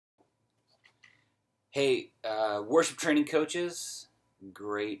Hey, worship training coaches,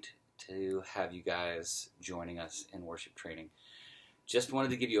 great to have you guys joining us in worship training. Just wanted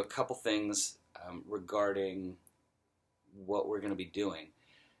to give you a couple things regarding what we're going to be doing.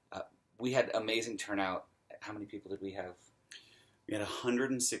 We had amazing turnout. How many people did we have? We had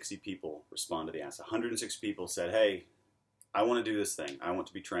 160 people respond to the ask. 160 people said, hey, I want to do this thing. I want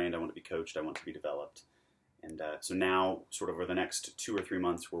to be trained. I want to be coached. I want to be developed. And so now, sort of over the next 2 or 3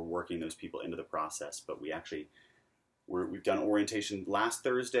 months, we're working those people into the process. But we've done orientation last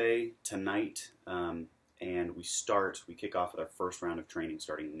Thursday, tonight, and we kick off with our first round of training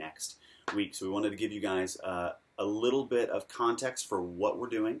starting next week. So we wanted to give you guys a little bit of context for what we're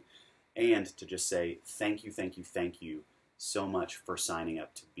doing, and to just say thank you so much for signing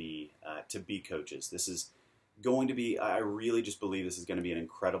up to be coaches. This is going to be, I really just believe this is going to be an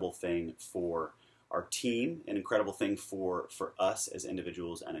incredible thing for our team, an incredible thing for us as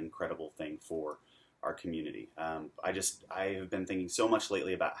individuals, an incredible thing for our community. I have been thinking so much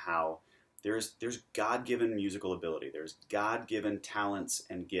lately about how there's God-given musical ability, there's God-given talents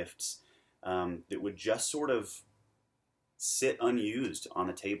and gifts that would just sort of sit unused on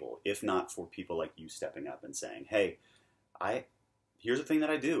the table, if not for people like you stepping up and saying, hey, here's a thing that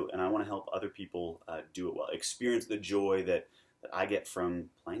I do, and I want to help other people do it well, experience the joy that I get from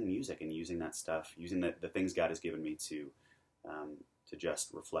playing music and using that stuff, using the things God has given me to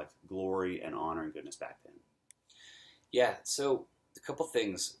just reflect glory and honor and goodness back to Him. Yeah, so a couple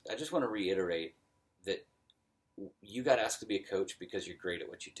things. I just want to reiterate that you got asked to be a coach because you're great at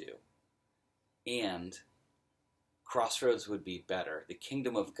what you do. And Crossroads would be better. The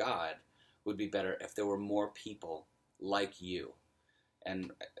kingdom of God would be better if there were more people like you.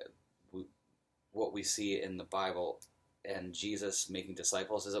 And what we see in the Bible and Jesus making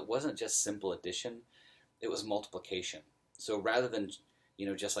disciples is it wasn't just simple addition, it was multiplication. So rather than,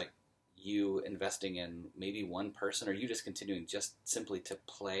 just like you investing in maybe one person or you just continuing just simply to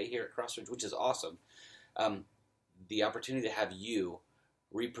play here at Crossroads, which is awesome, the opportunity to have you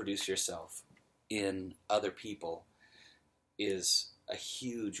reproduce yourself in other people is a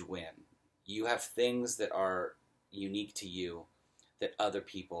huge win. You have things that are unique to you that other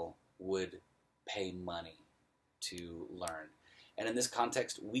people would pay money to learn. And in this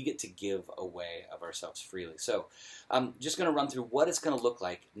context, we get to give away of ourselves freely. So I'm just going to run through what it's going to look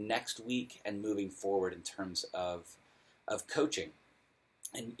like next week and moving forward in terms of coaching.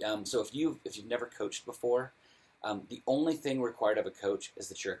 And so if you've never coached before, the only thing required of a coach is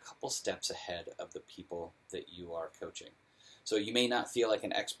that you're a couple steps ahead of the people that you are coaching. So you may not feel like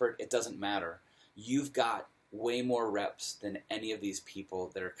an expert. It doesn't matter. You've got way more reps than any of these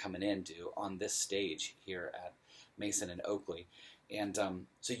people that are coming in do on this stage here at Mason and Oakley. And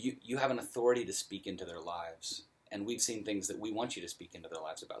so you have an authority to speak into their lives. And we've seen things that we want you to speak into their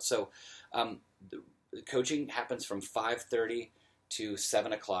lives about. So the coaching happens from 5:30 to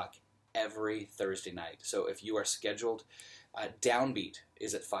 7 o'clock every Thursday night. So if you are scheduled, Downbeat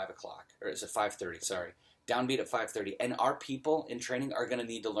is at 5 o'clock, or is it 5:30, sorry. Downbeat at 5:30, and our people in training are going to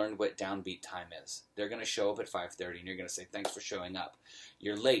need to learn what downbeat time is. They're going to show up at 5:30, and you're going to say, thanks for showing up.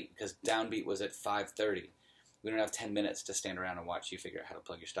 You're late because downbeat was at 5:30. We don't have 10 minutes to stand around and watch you figure out how to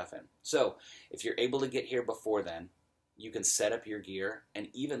plug your stuff in. So if you're able to get here before then, you can set up your gear and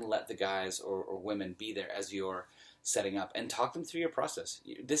even let the guys or women be there as you're setting up and talk them through your process.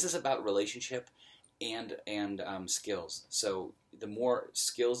 This is about relationship and skills. So the more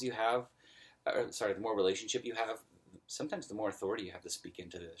skills you have, the more relationship you have, sometimes the more authority you have to speak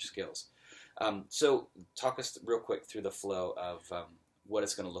into their skills. So talk us real quick through the flow of what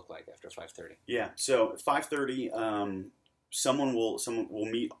it's going to look like after 5:30. Yeah, so at 5:30, someone will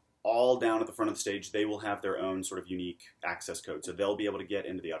meet all down at the front of the stage. They will have their own sort of unique access code, so they'll be able to get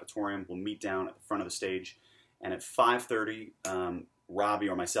into the auditorium. We'll meet down at the front of the stage, and at 5:30, Robbie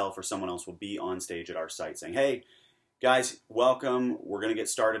or myself or someone else will be on stage at our site saying, hey, guys, welcome. We're going to get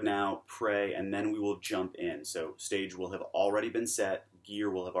started now. Pray, and then we will jump in. So stage will have already been set. Gear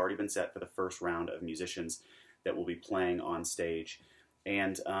will have already been set for the first round of musicians that will be playing on stage.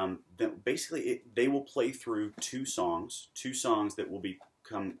 And then basically they will play through two songs that will be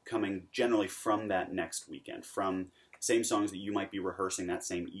coming generally from that next weekend, from same songs that you might be rehearsing that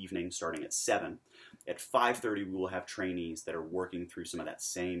same evening starting at 7. At 5:30, we will have trainees that are working through some of that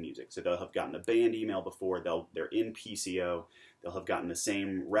same music. So they'll have gotten a band email before. They're in PCO. They'll have gotten the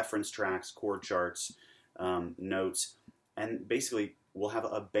same reference tracks, chord charts, notes, and basically we'll have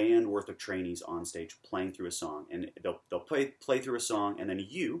a band worth of trainees on stage playing through a song. And they'll play through a song, and then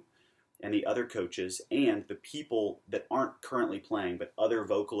you and the other coaches and the people that aren't currently playing, but other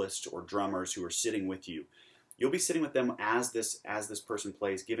vocalists or drummers who are sitting with you, you'll be sitting with them as this person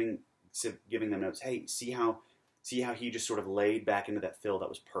plays, giving giving them notes. Hey, see how he just sort of laid back into that fill? That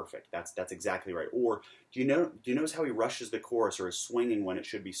was perfect. That's exactly right. Or do you notice how he rushes the chorus or is swinging when it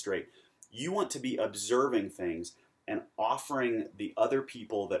should be straight? You want to be observing things and offering the other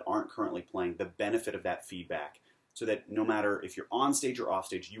people that aren't currently playing the benefit of that feedback, so that no matter if you're on stage or off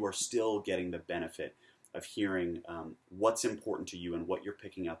stage, you are still getting the benefit of hearing what's important to you and what you're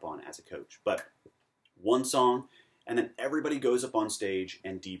picking up on as a coach. But one song, and then everybody goes up on stage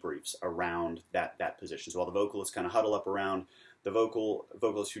and debriefs around that position. So all the vocalists kind of huddle up around the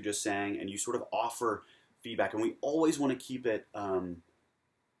vocalist who just sang, and you sort of offer feedback. And we always want to keep it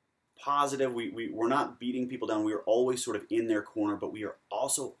positive. We're not beating people down. We are always sort of in their corner, but we are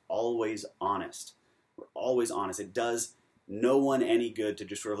also always honest. We're always honest. It does no one any good to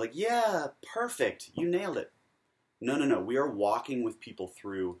just sort of like, yeah, perfect, you nailed it. No. We are walking with people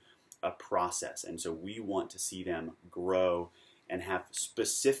through a process, and so we want to see them grow and have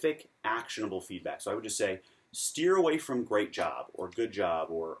specific, actionable feedback. So I would just say, steer away from great job or good job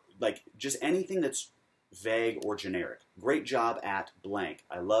or like just anything that's vague or generic. Great job at blank.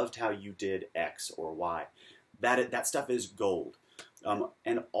 I loved how you did X or Y. That stuff is gold.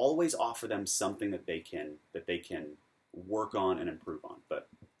 And always offer them something that they can work on and improve on. But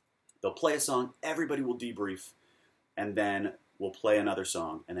they'll play a song, everybody will debrief, and then we'll play another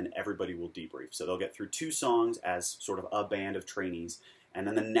song, and then everybody will debrief. So they'll get through 2 songs as sort of a band of trainees, and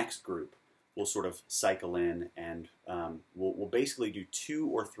then the next group will sort of cycle in, and we'll basically do 2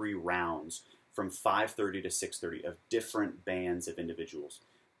 or 3 rounds from 5:30 to 6:30 of different bands of individuals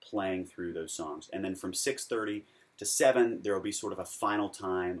playing through those songs. And then from 6:30 to 7, there will be sort of a final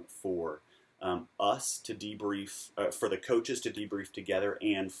time for us to debrief, for the coaches to debrief together,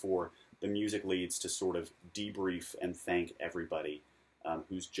 and for the music leads to sort of debrief and thank everybody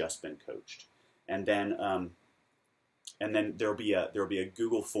who's just been coached. And then there'll be a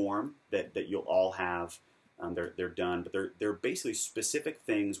Google form that you'll all have. They're done, but they're basically specific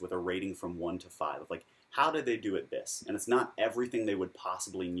things with a rating from 1 to 5 of like, how did they do at this? And it's not everything they would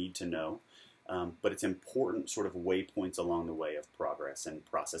possibly need to know, but it's important sort of waypoints along the way of progress and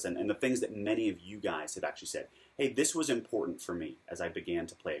process, and the things that many of you guys have actually said, hey, this was important for me as I began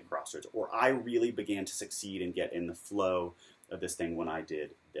to play at Crossroads, or I really began to succeed and get in the flow of this thing when I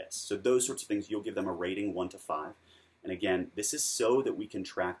did this. So those sorts of things, you'll give them a rating 1 to 5. And again, this is so that we can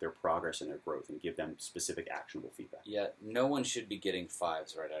track their progress and their growth and give them specific actionable feedback. Yeah, no one should be getting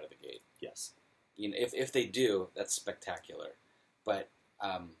 5s right out of the gate. Yes. You know, if they do, that's spectacular. But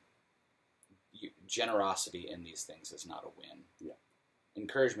generosity in these things is not a win. Yeah.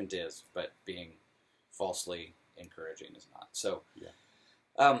 Encouragement is, but being falsely encouraging is not. So,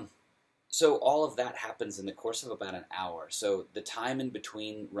 so all of that happens in the course of about an hour. So the time in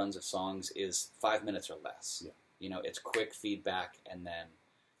between runs of songs is 5 minutes or less. Yeah. You know, it's quick feedback, and then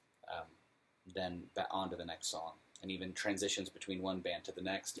on to the next song, and even transitions between one band to the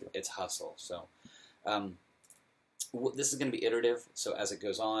next. Yeah. It's hustle. So this is going to be iterative. So as it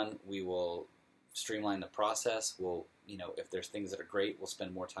goes on, we will streamline the process. We'll, you know, if there's things that are great, we'll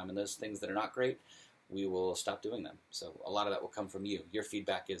spend more time on those. Things that are not great, we will stop doing them. So a lot of that will come from you. Your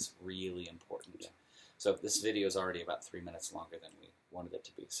feedback is really important. Yeah. So this video is already about 3 minutes longer than we wanted it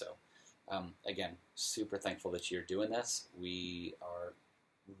to be. So again, super thankful that you're doing this. We are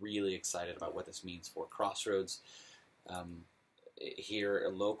really excited about what this means for Crossroads here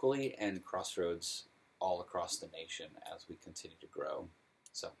locally, and Crossroads all across the nation as we continue to grow.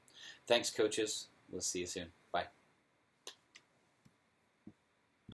 So thanks, coaches. We'll see you soon.